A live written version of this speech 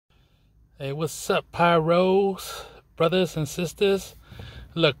Hey, what's up, Pyroz, brothers and sisters?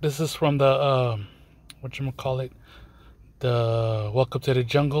 Look, this is from the whatchamacallit, the Welcome to the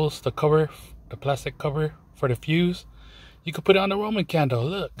Jungles, the cover, the plastic cover for the fuse. You could put it on the Roman candle,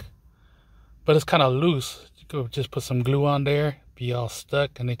 look. But it's kind of loose. You could just put some glue on there, be all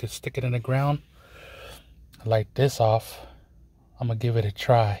stuck, and then you could stick it in the ground. Light this off. I'm gonna give it a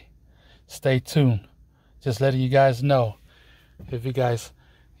try. Stay tuned. Just letting you guys know. If you guys,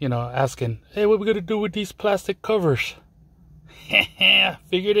 asking, hey, what we gonna do with these plastic covers?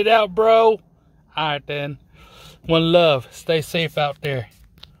 Figured it out, bro. Alright then. One love. Stay safe out there.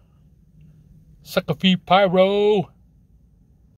 Sucker feed Pyro.